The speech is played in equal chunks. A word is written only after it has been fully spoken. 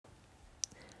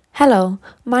Hello,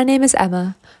 my name is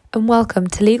Emma, and welcome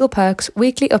to Legal Perk's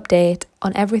weekly update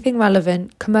on everything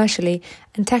relevant commercially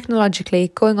and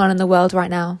technologically going on in the world right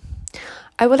now.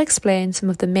 I will explain some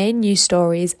of the main news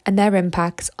stories and their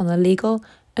impacts on the legal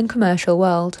and commercial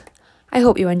world. I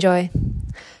hope you enjoy.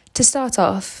 To start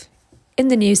off, in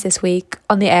the news this week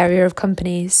on the area of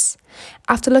companies,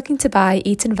 after looking to buy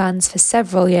Eaton Vance for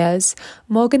several years,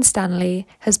 Morgan Stanley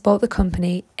has bought the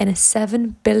company in a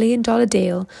 $7 billion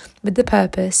deal with the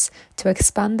purpose to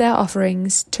expand their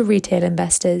offerings to retail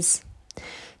investors.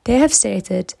 They have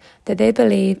stated that they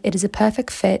believe it is a perfect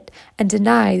fit and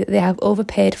deny that they have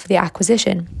overpaid for the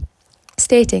acquisition,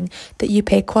 stating that you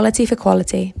pay quality for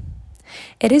quality.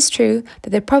 It is true that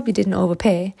they probably didn't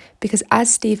overpay because,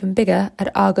 as Stephen Bigger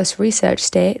at Argus Research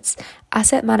states,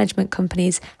 asset management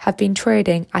companies have been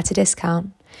trading at a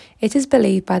discount. It is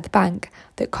believed by the bank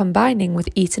that combining with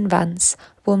Eaton Vance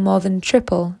will more than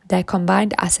triple their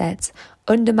combined assets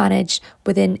undermanaged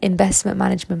within investment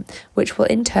management, which will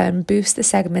in turn boost the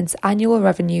segment's annual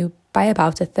revenue by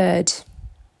about a third.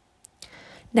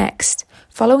 Next,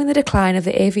 following the decline of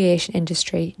the aviation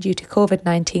industry due to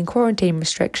COVID-19 quarantine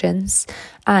restrictions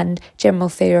and general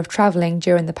fear of travelling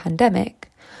during the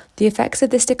pandemic, the effects of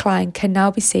this decline can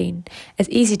now be seen as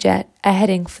EasyJet are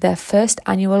heading for their first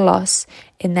annual loss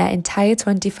in their entire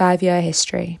 25-year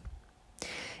history.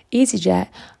 EasyJet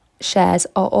shares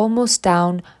are almost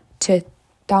down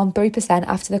 3%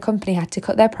 after the company had to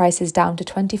cut their prices down to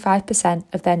 25%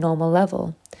 of their normal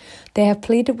level. They have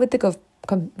pleaded with the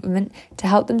government to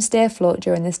help them stay afloat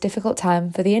during this difficult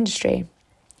time for the industry.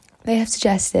 They have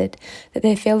suggested that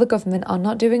they feel the government are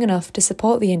not doing enough to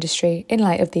support the industry in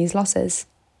light of these losses.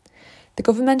 The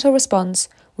governmental response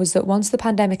was that once the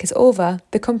pandemic is over,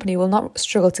 the company will not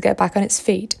struggle to get back on its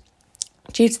feet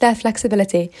due to their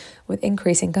flexibility with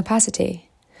increasing capacity.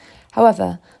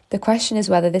 However, the question is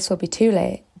whether this will be too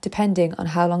late, depending on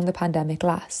how long the pandemic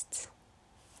lasts.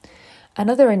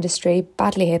 Another industry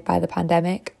badly hit by the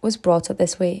pandemic was brought up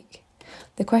this week.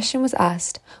 The question was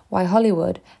asked why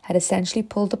Hollywood had essentially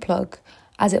pulled the plug,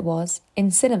 as it was,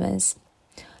 in cinemas.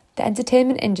 The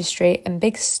entertainment industry and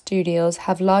big studios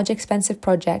have large expensive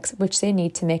projects which they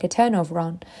need to make a turnover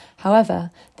on.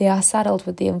 However, they are saddled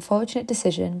with the unfortunate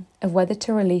decision of whether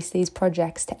to release these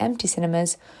projects to empty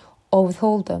cinemas or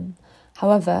withhold them.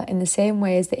 However, in the same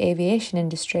way as the aviation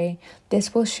industry,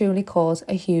 this will surely cause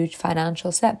a huge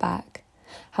financial setback.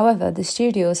 However, the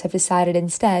studios have decided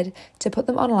instead to put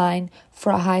them online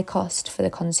for a high cost for the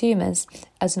consumers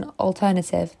as an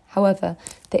alternative. However,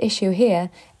 the issue here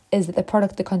is that the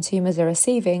product the consumers are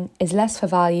receiving is less for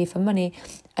value for money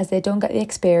as they don't get the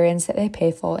experience that they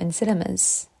pay for in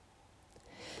cinemas.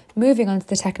 Moving on to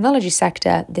the technology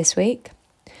sector this week.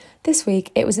 This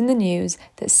week, it was in the news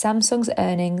that Samsung's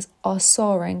earnings are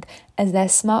soaring as their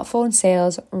smartphone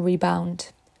sales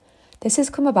rebound. This has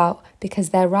come about because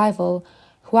their rival,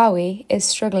 Huawei, is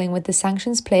struggling with the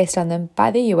sanctions placed on them by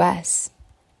the US.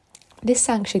 This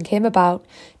sanction came about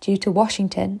due to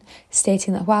Washington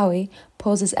stating that Huawei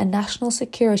poses a national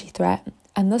security threat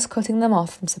and thus cutting them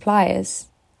off from suppliers.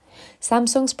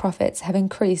 Samsung's profits have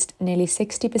increased nearly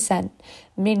 60%,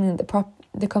 meaning that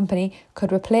the company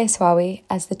could replace Huawei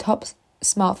as the top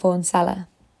smartphone seller.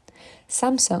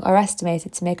 Samsung are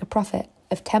estimated to make a profit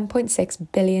of $10.6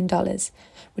 billion,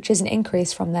 which is an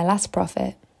increase from their last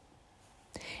profit.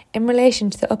 In relation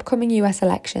to the upcoming US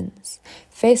elections,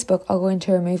 Facebook are going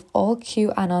to remove all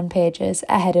QAnon pages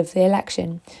ahead of the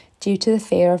election due to the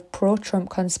fear of pro-Trump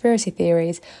conspiracy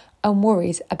theories and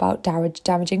worries about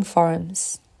damaging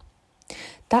forums.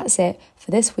 That's it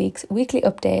for this week's weekly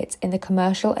updates in the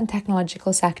commercial and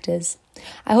technological sectors.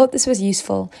 I hope this was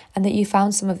useful and that you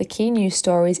found some of the key news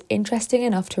stories interesting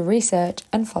enough to research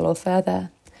and follow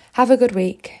further. Have a good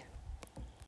week.